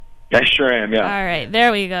I sure am, yeah. All right,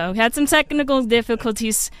 there we go. Had some technical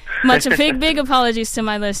difficulties. Big apologies to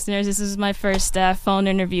my listeners. This is my first phone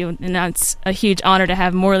interview, and it's a huge honor to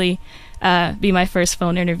have Morley be my first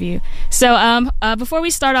phone interview. So before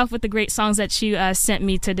we start off with the great songs that you sent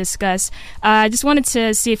me to discuss, I just wanted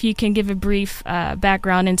to see if you can give a brief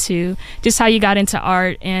background into just how you got into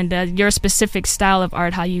art and your specific style of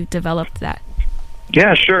art, how you developed that.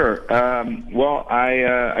 Yeah, sure. Well,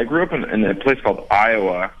 I grew up in a place called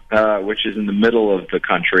Iowa, which is in the middle of the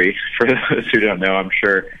country. For those who don't know, I'm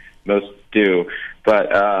sure most do. But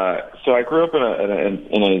so I grew up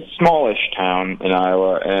in a smallish town in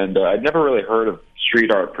Iowa, and I'd never really heard of street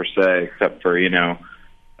art per se, except for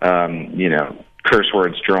curse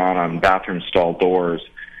words drawn on bathroom stall doors.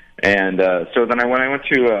 And so then when I went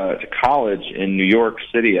to college in New York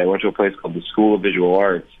City, I went to a place called the School of Visual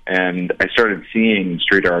Arts, and I started seeing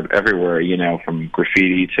street art everywhere, from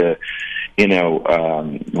graffiti to,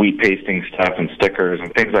 wheat pasting stuff and stickers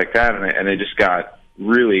and things like that. And I just got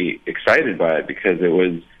really excited by it because it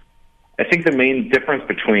was, I think the main difference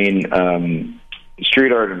between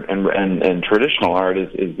street art and traditional art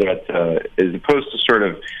is that as opposed to sort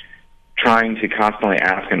of trying to constantly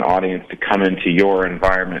ask an audience to come into your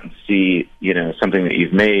environment and see, something that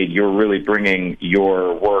you've made, you're really bringing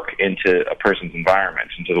your work into a person's environment,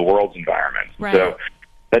 into the world's environment. Right. So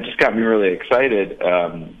that just got me really excited.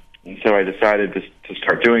 And so I decided to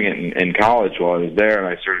start doing it in college while I was there, and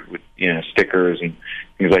I started with, stickers and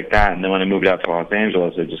things like that. And then when I moved out to Los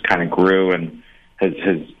Angeles, it just kind of grew and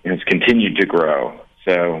has continued to grow.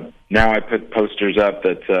 So now I put posters up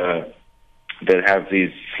that have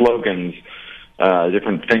these slogans,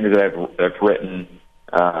 different things that I've written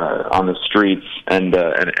on the streets, and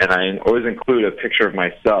I always include a picture of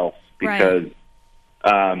myself because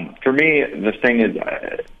for me the thing is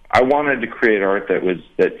I wanted to create art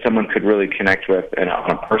that someone could really connect with in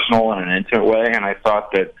a personal and an intimate way, and I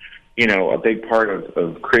thought that a big part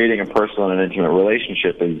of creating a personal and intimate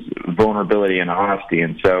relationship is vulnerability and honesty,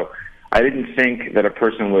 and so I didn't think that a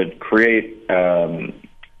person would create a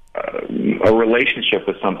relationship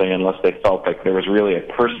with something unless they felt like there was really a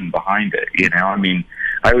person behind it. I mean,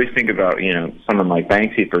 I always think about someone like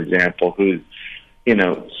Banksy, for example, who's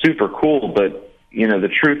super cool, but the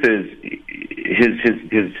truth is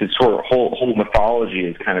his sort of whole mythology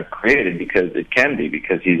is kind of created because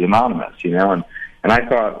he's anonymous, and I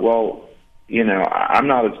thought, well, I'm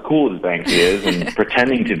not as cool as Banksy is, and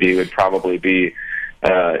pretending to be would probably be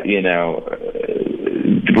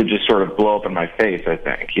would just sort of blow up in my face, I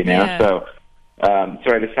think, Yeah. So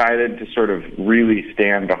I decided to sort of really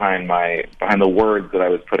stand behind the words that I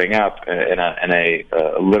was putting up in a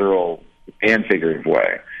literal and figurative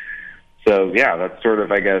way. So yeah, that's sort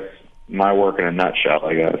of, I guess, my work in a nutshell,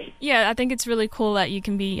 I guess. Yeah, I think it's really cool that you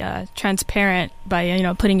can be transparent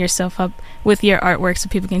by putting yourself up with your artwork so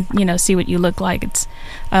people can see what you look like. It's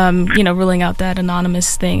ruling out that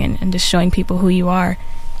anonymous thing and just showing people who you are.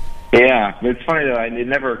 Yeah, it's funny though. It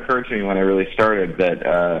never occurred to me when I really started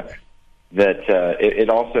that it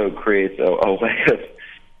also creates a way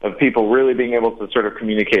of people really being able to sort of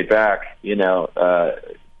communicate back.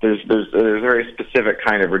 There's a very specific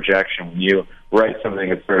kind of rejection when you write something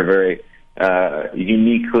that's sort of very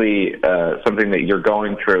uniquely something that you're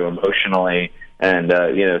going through emotionally, and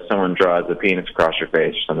someone draws a penis across your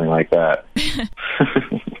face or something like that.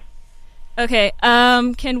 Okay,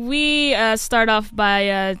 can we start off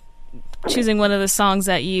by choosing one of the songs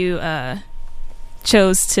that you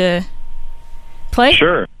chose to play?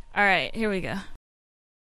 Sure. All right, here we go.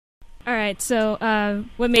 All right, so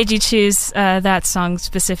what made you choose that song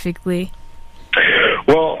specifically?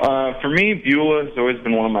 Well, for me, Beulah has always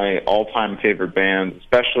been one of my all-time favorite bands,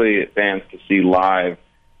 especially bands to see live.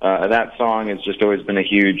 That song has just always been a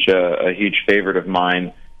huge favorite of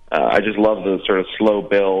mine. I just love the sort of slow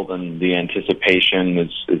build, and the anticipation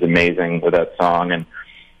is amazing with that song. And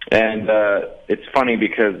it's funny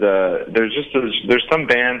because there's some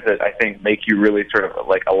bands that I think make you really sort of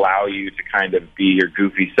like allow you to kind of be your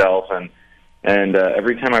goofy self, and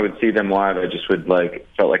every time I would see them live, I just would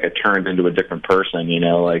felt like I turned into a different person,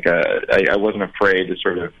 I wasn't afraid to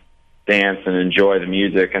sort of dance and enjoy the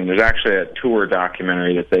music. And there's actually a tour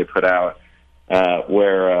documentary that they put out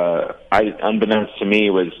where unbeknownst to me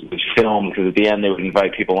was filmed, because at the end they would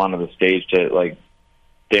invite people onto the stage to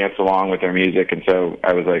dance along with their music, and so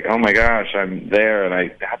I was like, oh my gosh, I'm there,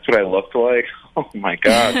 and that's what I looked like. Oh my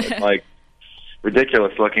gosh, it's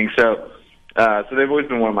ridiculous looking. So they've always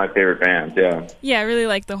been one of my favorite bands. Yeah, I really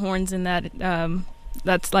like the horns in that.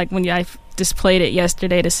 That's like when I just played it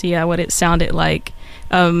yesterday to see what it sounded like.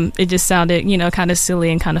 It just sounded, kind of silly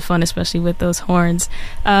and kind of fun, especially with those horns.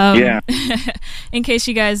 Yeah. In case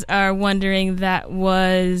you guys are wondering, that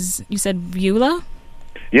was, you said Beulah?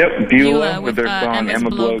 Yep, Beulah with their song Emma's Emma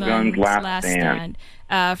Blowgun's Last Stand.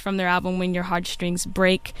 From their album When Your Heartstrings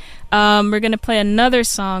Break. We're going to play another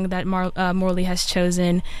song that Morley has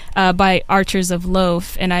chosen by Archers of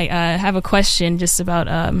Loaf, and I have a question just about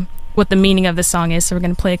what the meaning of the song is, so we're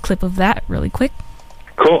going to play a clip of that really quick.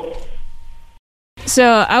 Cool. So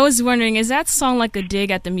I was wondering, is that song like a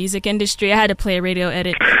dig at the music industry? I had to play a radio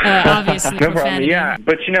edit, obviously. No problem. Yeah,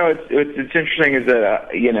 but it's interesting is that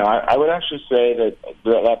I would actually say that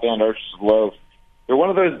band Archers of Loaf, they're one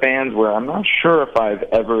of those bands where I'm not sure if I've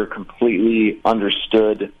ever completely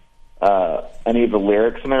understood any of the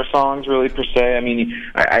lyrics in their songs, really, per se. I mean,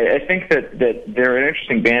 I think that they're an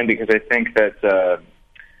interesting band because I think that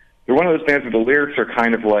they're one of those bands where the lyrics are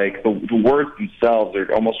kind of like, the words themselves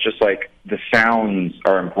are almost just like the sounds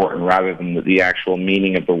are important rather than the actual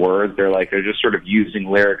meaning of the words. They're just sort of using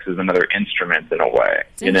lyrics as another instrument in a way,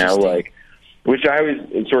 which I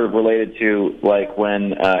always sort of related to, like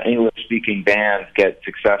when English-speaking bands get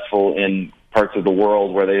successful in parts of the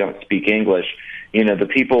world where they don't speak English. The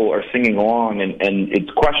people are singing along, and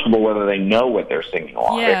it's questionable whether they know what they're singing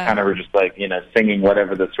along. Yeah. They kind of are just singing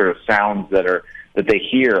whatever the sort of sounds that they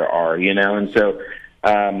hear are, And so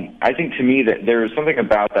I think to me that there's something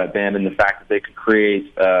about that band and the fact that they could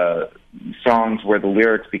create songs where the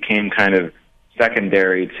lyrics became kind of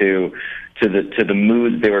secondary to the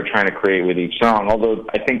mood they were trying to create with each song. Although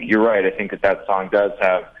I think you're right. I think that song does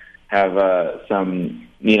have some,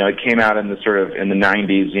 it came out in the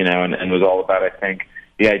 90s, and was all about, I think,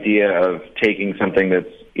 the idea of taking something that's,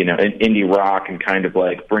 indie rock and kind of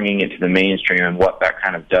like bringing it to the mainstream and what that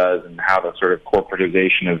kind of does and how the sort of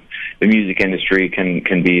corporatization of the music industry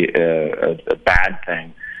can be a bad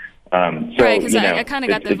thing. Right, because I kind of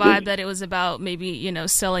got the vibe that it was about maybe,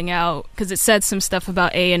 selling out, because it said some stuff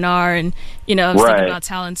about A&R and, I was thinking about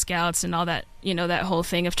talent scouts and all that, that whole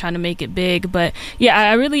thing of trying to make it big. But, yeah,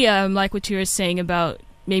 I really like what you were saying about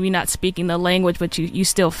maybe not speaking the language, but you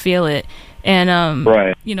still feel it. And,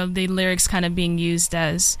 the lyrics kind of being used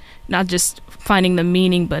as not just finding the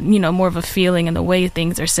meaning, but, more of a feeling and the way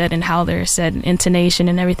things are said and how they're said, and intonation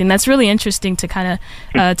and everything. That's really interesting to kind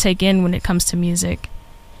of take in when it comes to music.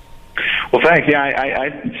 Well, thanks. Yeah, I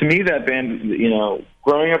to me that band,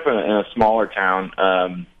 growing up in a smaller town,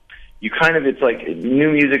 it's like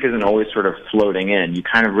new music isn't always sort of floating in. You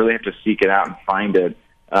kind of really have to seek it out and find it.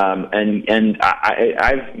 My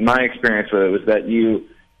experience with it was that you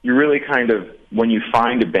really kind of, when you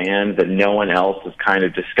find a band that no one else has kind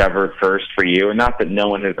of discovered first for you, and not that no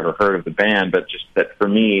one has ever heard of the band, but just that for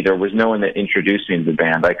me, there was no one that introduced me to the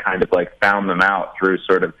band. I kind of like found them out through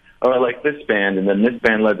sort of, I like this band, and then this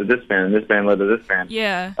band led to this band, and this band led to this band.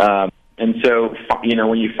 Yeah. And so,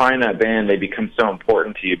 when you find that band, they become so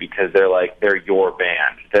important to you because they're your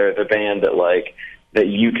band. They're the band that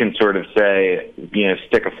you can sort of say,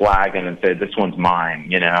 stick a flag in and say, this one's mine.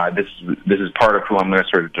 This is part of who I'm going to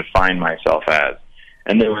sort of define myself as.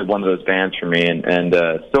 And they were one of those bands for me, and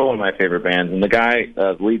still one of my favorite bands. And the guy,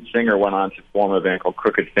 the lead singer, went on to form a band called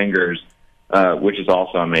Crooked Fingers, which is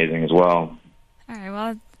also amazing as well. All right,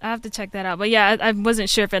 well, I have to check that out. But yeah, I wasn't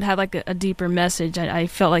sure if it had like a deeper message. I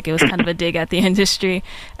felt like it was kind of a dig at the industry.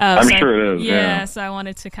 I'm sure it is. Yeah, so I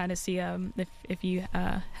wanted to kind of see if you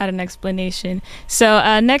had an explanation.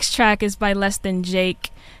 So next track is by Less Than Jake.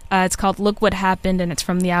 It's called Look What Happened, and it's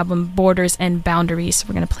from the album Borders and Boundaries. So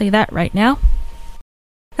we're going to play that right now.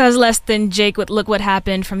 That was Less Than Jake with Look What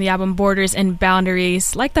Happened from the album Borders and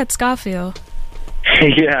Boundaries. Like that ska feel.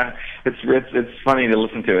 Yeah. It's funny to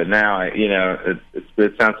listen to it now.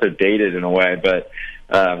 It sounds so dated in a way, but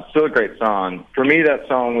still a great song. For me, that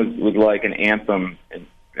song was like an anthem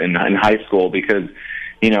in high school because,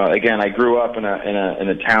 again, I grew up in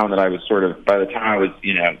a town that I was sort of, by the time I was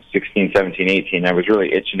 16, 17, 18, I was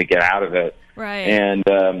really itching to get out of it. Right. And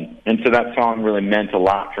so that song really meant a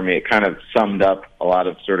lot for me. It kind of summed up a lot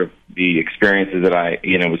of sort of the experiences that I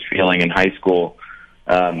was feeling in high school.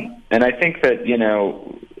 And I think that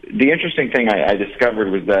the interesting thing I discovered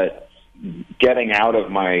was that getting out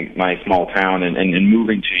of my small town and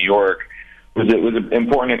moving to New York was an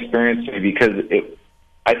important experience to me because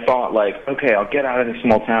I thought okay, I'll get out of this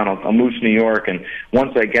small town, I'll move to New York, and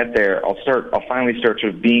once I get there, I'll finally start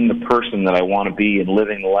sort of being the person that I want to be and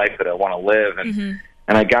living the life that I want to live.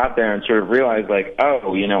 And I got there and sort of realized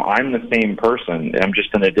I'm the same person. I'm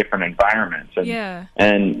just in a different environment.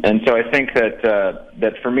 And so I think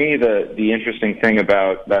that for me, the interesting thing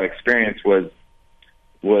about that experience was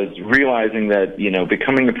was realizing that,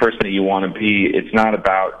 becoming the person that you want to be, it's not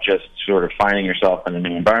about just sort of finding yourself in a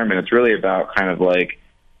new environment. It's really about kind of like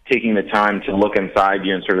taking the time to look inside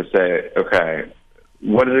you and sort of say, okay,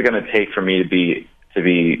 what is it going to take for me to be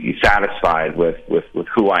satisfied with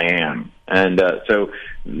who I am? And so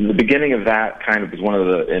the beginning of that kind of was one of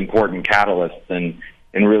the important catalysts in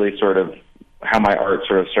really sort of how my art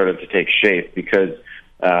sort of started to take shape, because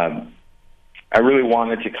I really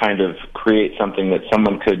wanted to kind of create something that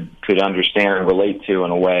someone could understand and relate to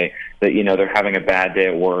in a way that, they're having a bad day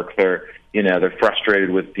at work, they're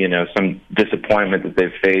frustrated with, some disappointment that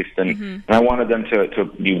they've faced, and I wanted them to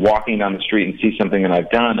be walking down the street and see something that I've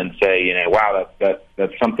done and say, wow,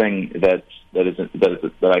 that's something that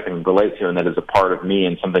I can relate to, and that is a part of me,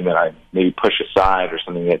 and something that I maybe push aside, or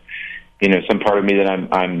something that, some part of me that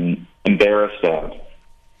I'm embarrassed of.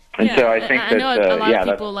 And so I think I know a lot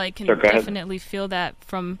of people can definitely feel that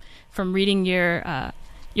from reading your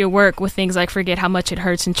work with things like Forget How Much It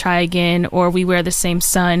Hurts and Try Again, or We Wear the Same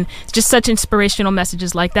Sun. It's just such inspirational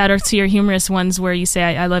messages like that, or to your humorous ones where you say,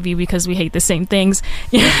 I love you because we hate the same things.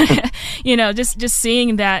 Just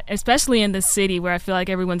seeing that, especially in the city where I feel like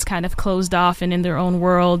everyone's kind of closed off and in their own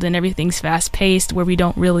world, and everything's fast paced, where we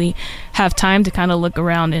don't really have time to kind of look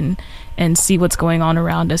around and see what's going on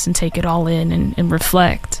around us and take it all in and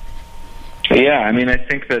reflect. Yeah, I mean, I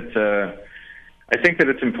think that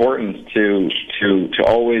it's important to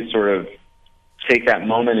always sort of take that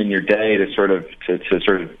moment in your day to sort of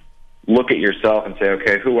look at yourself and say,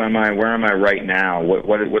 okay, who am I? Where am I right now?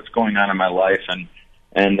 What's going on in my life?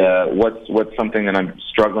 And what's something that I'm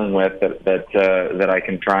struggling with that I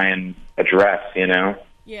can try and address?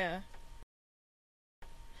 Yeah.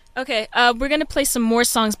 Okay, we're going to play some more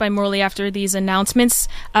songs by Morley after these announcements.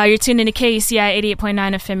 You're tuned into KCI 88.9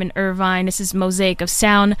 FM in Irvine. This is Mosaic of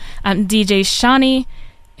Sound. I'm DJ Shaunie,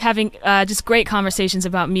 having just great conversations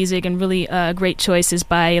about music, and really great choices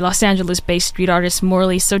by Los Angeles-based street artist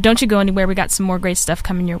Morley. So don't you go anywhere. We got some more great stuff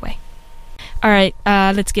coming your way. All right,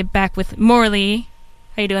 let's get back with Morley.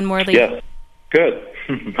 How you doing, Morley? Yes, good.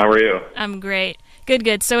 How are you? I'm great.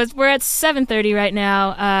 Good. So we're at 7:30 right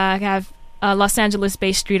now. I have Los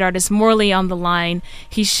Angeles-based street artist Morley on the line.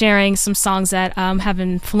 He's sharing some songs that have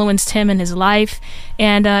influenced him in his life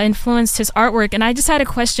and influenced his artwork. And I just had a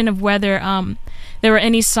question of whether there were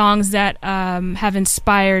any songs that have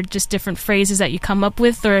inspired just different phrases that you come up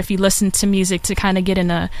with, or if you listen to music to kind of get in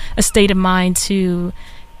a state of mind to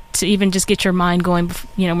even just get your mind going,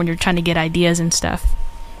 when you're trying to get ideas and stuff.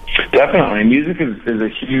 Definitely. Music is a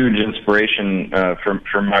huge inspiration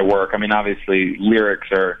for my work. I mean, obviously, lyrics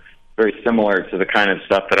are very similar to the kind of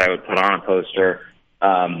stuff that I would put on a poster.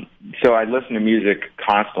 So I listen to music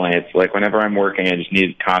constantly. It's like whenever I'm working, I just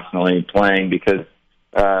need it constantly playing, because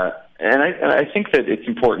and I think that it's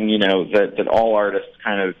important, that all artists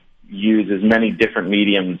kind of use as many different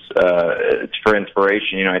mediums for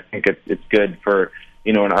inspiration. I think it's good for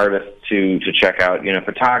an artist to check out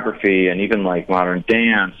photography, and even like modern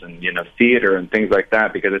dance and theater and things like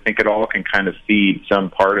that, because I think it all can kind of feed some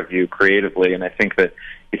part of you creatively. And I think that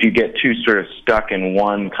if you get too sort of stuck in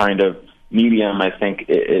one kind of medium, I think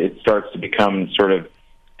it starts to become sort of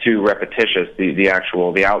too repetitious, the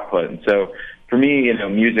output. And so for me,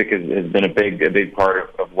 music has been a big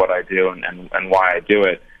part of what I do and why I do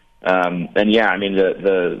it. And yeah, I mean,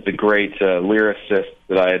 the great lyricists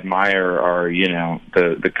that I admire are,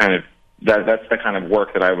 the kind of that's the kind of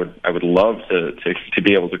work that I would love to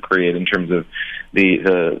be able to create, in terms of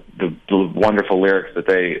the wonderful lyrics that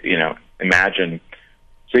they imagine.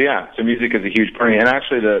 So yeah, so music is a huge part. And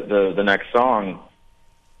actually, the next song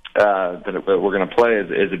that we're going to play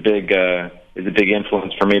is a big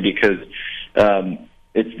influence for me, because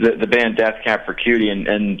it's the band Death Cab for Cutie,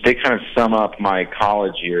 and they kind of sum up my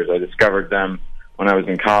college years. I discovered them when I was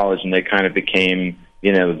in college, and they kind of became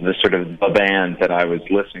the sort of the band that I was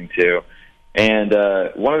listening to. And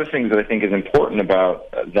one of the things that I think is important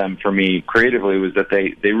about them for me creatively was that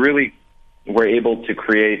they really were able to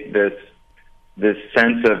create this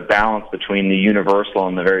sense of balance between the universal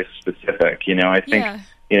and the very specific. I think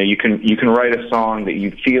you can write a song that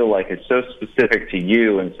you feel like is so specific to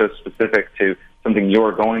you and so specific to something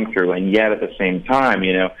you're going through, and yet at the same time,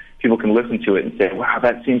 people can listen to it and say, wow,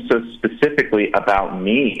 that seems so specifically about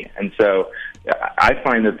me. And so I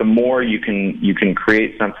find that the more you can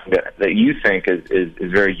create something that you think is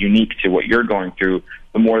very unique to what you're going through,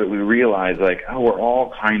 the more that we realize, like, oh, we're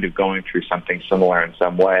all kind of going through something similar in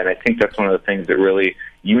some way. And I think that's one of the things that really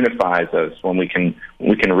unifies us, when we can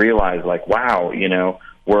realize, like, wow,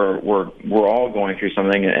 we're all going through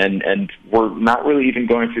something, and we're not really even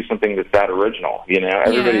going through something that's that original.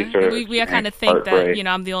 Everybody sort of we kind of think that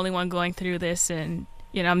I'm the only one going through this, and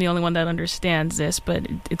I'm the only one that understands this, but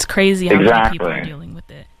it's crazy how many people are dealing with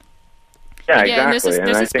it. Yeah, exactly. And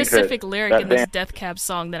there's a specific lyric in this Death Cab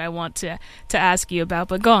song that I want to ask you about,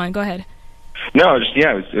 but go ahead. No, I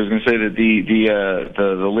was going to say that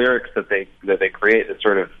the lyrics that they create, that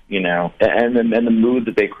sort of, and the mood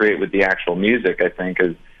that they create with the actual music, I think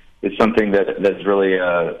is something that's really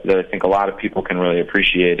that I think a lot of people can really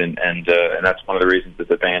appreciate, and that's one of the reasons that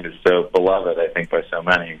the band is so beloved, I think, by so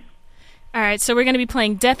many. All right, so we're going to be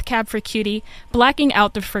playing Death Cab for Cutie, Blacking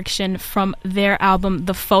Out the Friction from their album,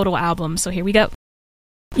 The Photo Album. So here we go.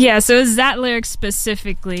 Yeah, so is that lyric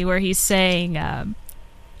specifically where he's saying,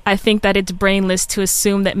 I think that it's brainless to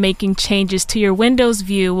assume that making changes to your Windows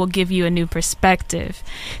view will give you a new perspective.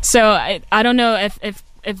 So I don't know if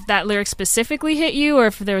that lyric specifically hit you, or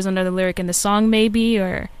if there was another lyric in the song maybe,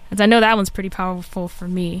 or... Because I know that one's pretty powerful for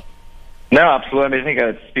me. No, absolutely. I think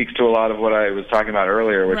it speaks to a lot of what I was talking about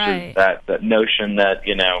earlier, which is that notion that,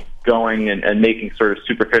 going and making sort of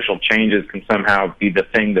superficial changes can somehow be the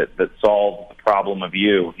thing that solves the problem of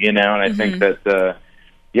you, and I think that,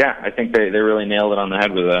 I think they really nailed it on the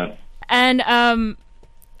head with that. And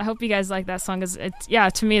I hope you guys like that song.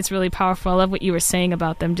 To me, it's really powerful. I love what you were saying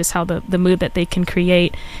about them, just how the mood that they can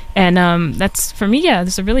create. And that's, for me,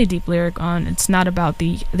 there's a really deep lyric on, it's not about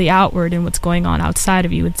the outward and what's going on outside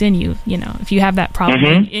of you. It's in you, If you have that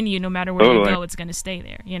problem in you, no matter where you go, it's going to stay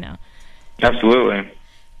there, Absolutely.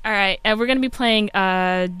 All right, we're going to be playing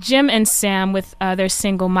Jim and Sam with their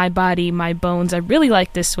single, My Body, My Bones. I really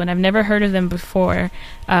like this one. I've never heard of them before,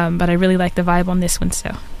 but I really like the vibe on this one,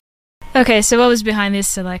 so... Okay, so what was behind this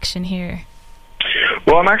selection here?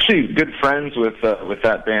 Well, I'm actually good friends with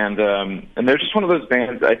that band, and they're just one of those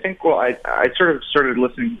bands. I think. Well, I sort of started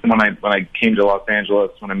listening to them when I came to Los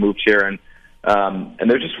Angeles, when I moved here, and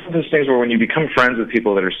they're just one of those things where when you become friends with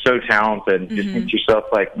people that are so talented, you just think to yourself,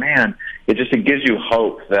 like, man, it gives you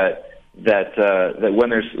hope that when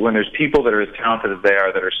there's people that are as talented as they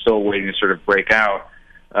are that are still waiting to sort of break out,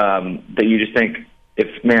 that you just think,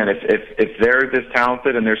 if they're this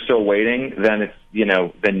talented and they're still waiting, then it's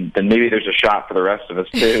then maybe there's a shot for the rest of us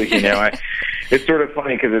too. It's sort of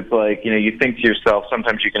funny because it's like you think to yourself,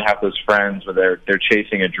 sometimes you can have those friends where they're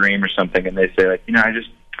chasing a dream or something, and they say like,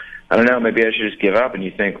 I don't know, maybe I should just give up, and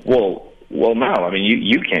you think, well, no, I mean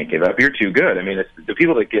you can't give up. You're too good. I mean, it's the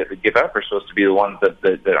people that give up are supposed to be the ones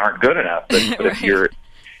that aren't good enough. But right.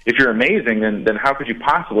 if you're amazing, then how could you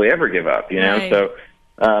possibly ever give up? Right.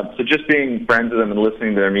 So just being friends with them and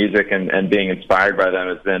listening to their music and being inspired by them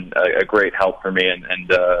has been a great help for me, and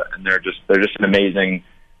they're just an amazing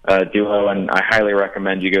duo, and I highly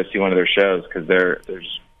recommend you go see one of their shows because they're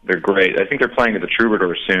great. I think they're playing at the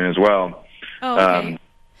Troubadour soon as well. Oh, okay.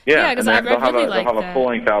 Because they'll have a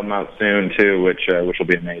full-length album out soon too, which will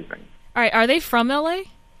be amazing. All right, are they from LA?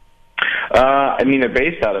 I mean, they're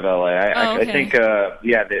based out of LA. Okay. I think,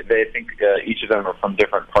 they think each of them are from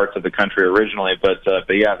different parts of the country originally, but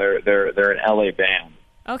yeah, they're an LA band.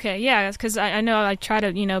 Okay, yeah, because I know I try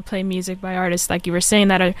to play music by artists like you were saying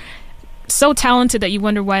that are so talented that you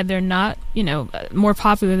wonder why they're not more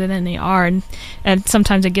popular than they are, and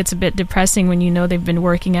sometimes it gets a bit depressing when they've been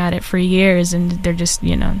working at it for years and they're just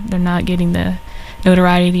they're not getting the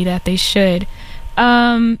notoriety that they should.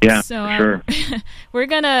 Sure. We're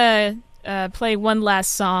gonna play one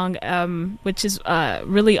last song, which is a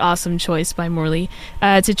really awesome choice by Morley.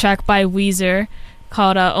 It's a track by Weezer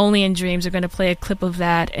called Only in Dreams. We're going to play a clip of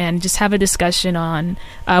that and just have a discussion on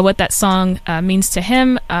what that song means to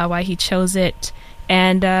him, why he chose it,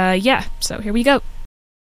 and so here we go.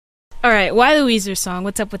 All right, why the Weezer song?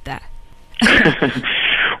 What's up with that?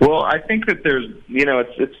 Well, I think that there's,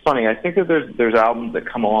 it's funny. I think that there's albums that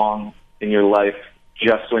come along in your life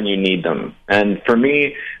just when you need them. And for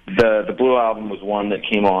me, the Blue Album was one that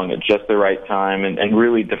came along at just the right time and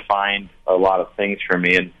really defined a lot of things for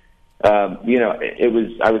me. And, I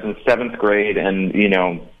was in 7th grade, and,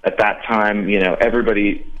 at that time,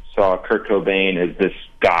 everybody saw Kurt Cobain as this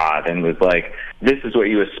god and was like, this is what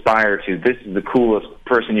you aspire to. This is the coolest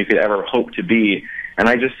person you could ever hope to be. And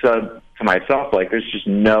I just said to myself, like, there's just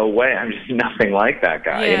no way. I'm just nothing like that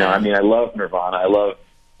guy. Yeah. I mean, I love Nirvana. I love,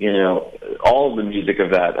 all of the music of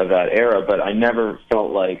that era, but I never felt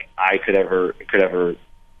like I could ever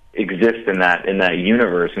exist in that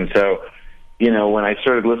universe. And so, when I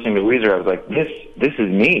started listening to Weezer, I was like, this is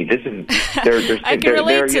me. This is I can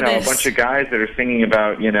relate to this. A bunch of guys that are singing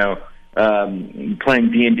about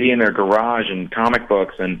playing D&D in their garage and comic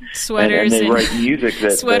books and sweaters and they write music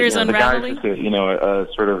that sweaters unraveling. The guy's a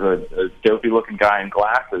sort of a dopey looking guy in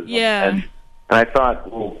glasses. Yeah. And I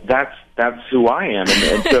thought, well, that's who I am,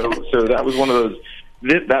 and so that was one of those.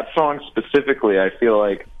 That song specifically, I feel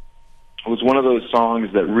like was one of those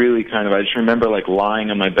songs that really kind of, I just remember like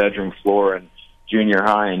lying on my bedroom floor in junior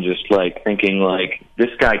high and just like thinking like, this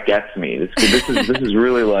guy gets me. This is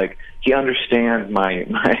really like, he understands my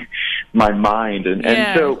mind.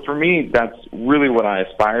 And so for me, that's really what I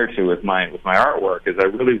aspire to with my artwork, is I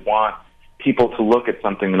really want people to look at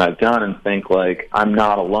something that I've done and think like, I'm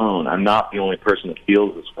not alone. I'm not the only person that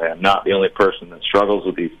feels this way. I'm not the only person that struggles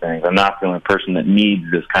with these things. I'm not the only person that needs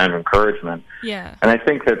this kind of encouragement. Yeah. And I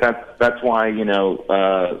think that's why, you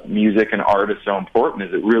know, music and art is so important, is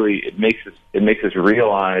it makes us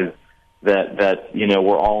realize that, you know,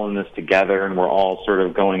 we're all in this together and we're all sort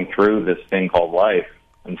of going through this thing called life.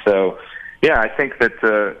 And so, yeah, I think that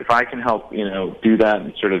if I can help, you know, do that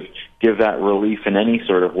and sort of give that relief in any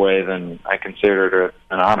sort of way, then I consider it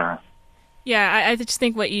an honor. Yeah, I just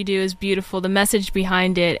think what you do is beautiful. The message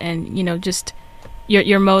behind it, and, you know, just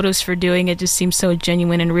your motives for doing it just seems so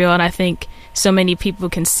genuine and real. And I think so many people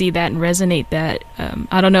can see that and resonate that.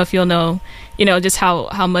 I don't know if you'll know, you know, just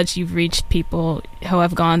how much you've reached people who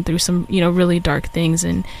have gone through some, you know, really dark things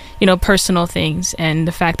and, you know, personal things. And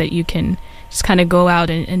the fact that you can just kind of go out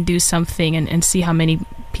and do something and see how many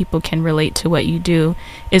people can relate to what you do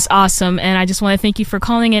is awesome. And I just want to thank you for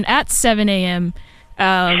calling in at 7 a.m.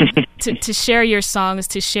 To share your songs,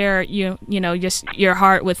 to share you know just your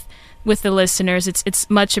heart with the listeners. It's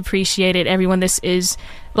much appreciated, everyone. This is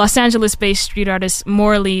Los Angeles-based street artist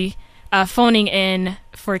Morley phoning in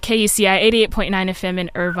for KUCI 88.9 FM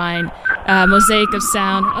in Irvine. Mosaic of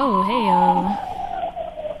Sound. Oh, hey,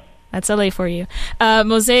 that's LA for you.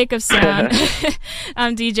 Mosaic of Sound.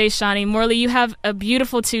 I'm DJ Shaunie. Morley, you have a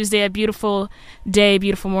beautiful Tuesday, a beautiful day,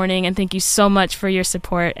 beautiful morning, and thank you so much for your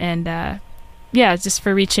support and just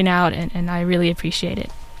for reaching out, and I really appreciate it.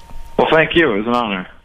 Well, thank you. It was an honor.